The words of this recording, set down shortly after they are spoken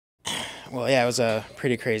Well, yeah, it was a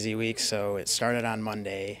pretty crazy week. So it started on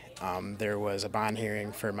Monday. There was a bond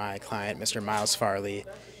hearing for my client, Mr. Miles Farley.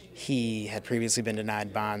 He had previously been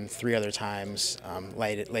denied bond 3 other times.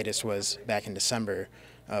 Latest was back in December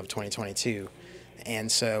of 2022. And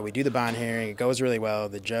so we do the bond hearing. It goes really well.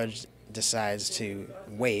 The judge decides to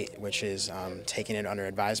wait, which is taking it under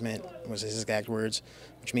advisement, was his exact words,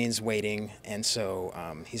 which means waiting. And so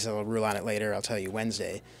he said, "I'll rule on it later. I'll tell you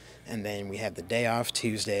Wednesday." And then we have the day off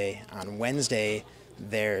Tuesday. On Wednesday,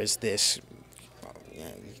 there's this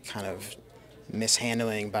kind of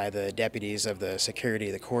mishandling by the deputies of the security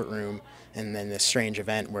of the courtroom, and then this strange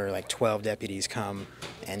event where like 12 deputies come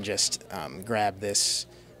and just grab this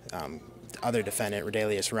other defendant,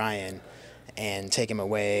 Rodelius Ryan, and take him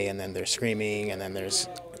away, and then they're screaming, and then there's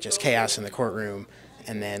just chaos in the courtroom.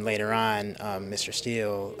 And then later on, Mr.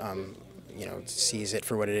 Steele, sees it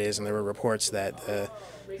for what it is, and there were reports that the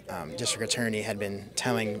district attorney had been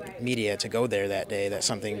telling media to go there that day, that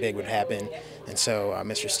something big would happen. And so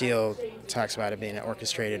Mr. Steele talks about it being an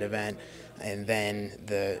orchestrated event. And then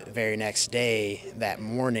the very next day, that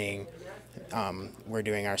morning, we're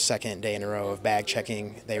doing our second day in a row of bag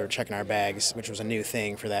checking. They were checking our bags, which was a new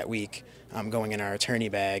thing for that week, going in our attorney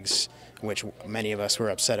bags, which many of us were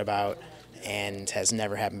upset about and has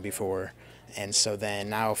never happened before. And so then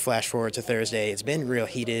now flash forward to Thursday, it's been real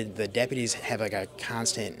heated. The deputies have like a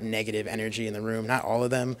constant negative energy in the room, not all of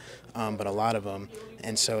them, but a lot of them.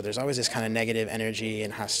 And so there's always this kind of negative energy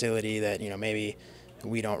and hostility that, maybe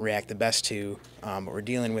we don't react the best to, but we're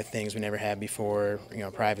dealing with things we never had before,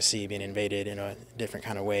 privacy being invaded in a different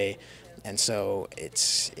kind of way. And so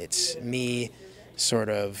it's me sort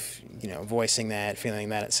of, voicing that, feeling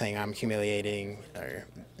that, saying I'm humiliating, or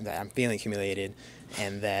that I'm feeling humiliated,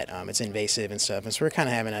 and that it's invasive and stuff. And so we're kind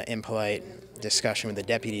of having an impolite discussion with the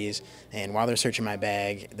deputies, and while they're searching my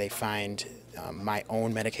bag, they find my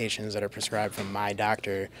own medications that are prescribed from my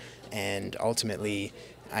doctor, and ultimately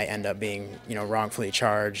I end up being, wrongfully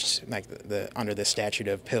charged, like under the statute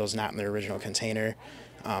of pills not in their original container,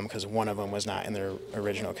 because one of them was not in their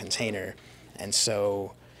original container. And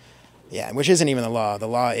so, yeah, which isn't even the law. The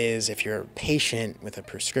law is if you're a patient with a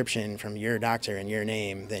prescription from your doctor in your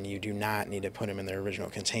name, then you do not need to put them in their original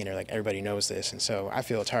container. Like, everybody knows this. And so I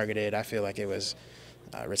feel targeted. I feel like it was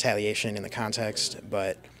retaliation in the context.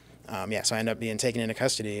 But, so I end up being taken into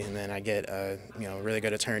custody, and then I get a really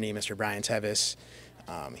good attorney, Mr. Brian Tevis.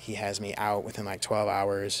 He has me out within like 12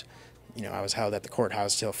 hours. I was held at the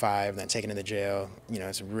courthouse till 5, then taken to the jail.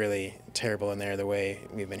 It's really terrible in there the way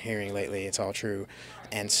we've been hearing lately. It's all true.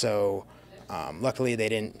 And so luckily they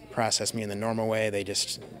didn't process me in the normal way. They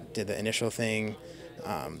just did the initial thing,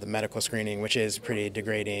 the medical screening, which is pretty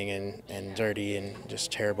degrading and dirty and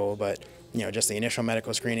just terrible. But, just the initial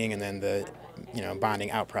medical screening, and then the,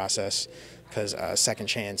 bonding out process, because second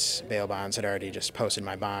chance bail bonds had already just posted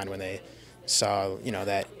my bond when they saw,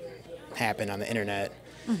 that happen on the internet.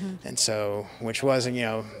 Mm-hmm. And so, which was,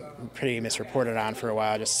 pretty misreported on for a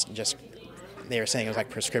while. Just they were saying it was like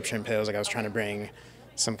prescription pills, like I was trying to bring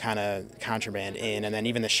some kind of contraband in. And then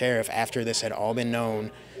even the sheriff, after this had all been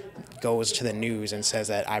known, goes to the news and says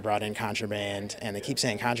that I brought in contraband. And they keep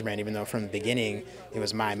saying contraband, even though from the beginning it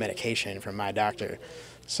was my medication from my doctor.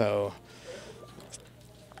 So,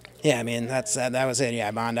 yeah, I mean, that was it. Yeah,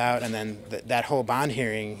 I bond out. And then that whole bond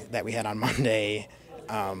hearing that we had on Monday,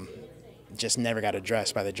 just never got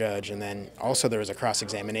addressed by the judge. And then also there was a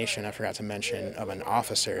cross-examination, I forgot to mention, of an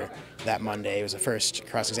officer that Monday. It was the first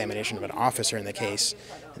cross-examination of an officer in the case.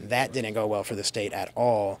 That didn't go well for the state at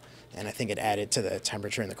all, and I think it added to the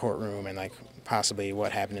temperature in the courtroom and like possibly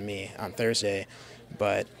what happened to me on Thursday.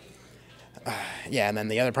 But yeah, and then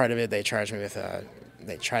the other part of it, they charged me with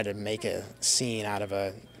they tried to make a scene out of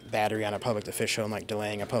a battery on a public official and like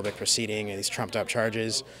delaying a public proceeding, and these trumped up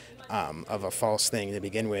charges of a false thing to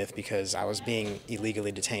begin with, because I was being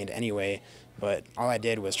illegally detained anyway. But all I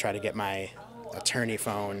did was try to get my attorney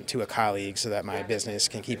phone to a colleague so that my business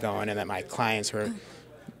can keep going, and that my clients who are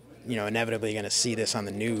inevitably going to see this on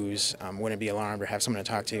the news wouldn't be alarmed or have someone to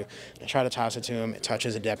talk to. I try to toss it to him. It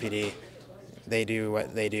touches a deputy. They do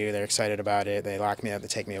what they do. They're excited about it. They lock me up. They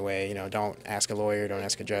take me away. Don't ask a lawyer. Don't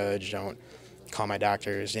ask a judge. Don't call my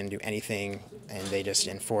doctors. Didn't do anything. And they just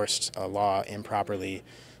enforced a law improperly.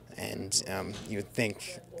 And you would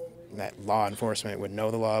think that law enforcement would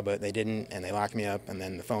know the law, but they didn't, and they locked me up. And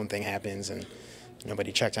then the phone thing happens, and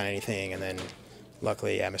nobody checked on anything. And then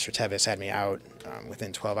luckily, Mr. Tevis had me out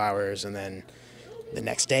within 12 hours. And then the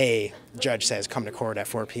next day, the judge says, come to court at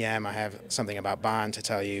 4 p.m. I have something about bond to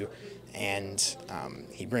tell you. And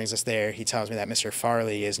he brings us there. He tells me that Mr.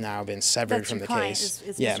 Farley has now been severed That's from your the client, case.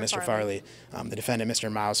 is Yeah, Mr. Mr. Farley, the defendant,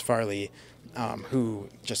 Mr. Miles Farley, who,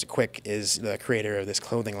 just a quick, is the creator of this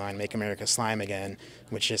clothing line, Make America Slime Again,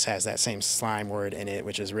 which just has that same slime word in it,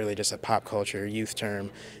 which is really just a pop culture youth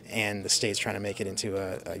term, and the state's trying to make it into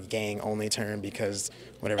a gang-only term because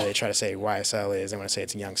whatever they try to say YSL is, they want to say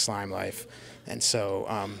it's young slime life. And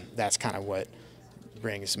so that's kind of what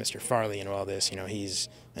brings Mr. Farley into all this. You know, he's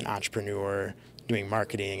an entrepreneur doing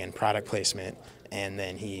marketing and product placement, and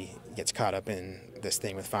then he gets caught up in this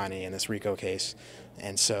thing with Fani and this RICO case.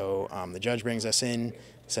 And so the judge brings us in,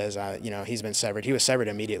 says, you know, he's been severed. He was severed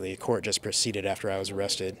immediately. Court just proceeded after I was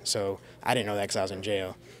arrested. So I didn't know that because I was in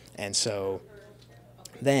jail. And so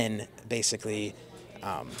then basically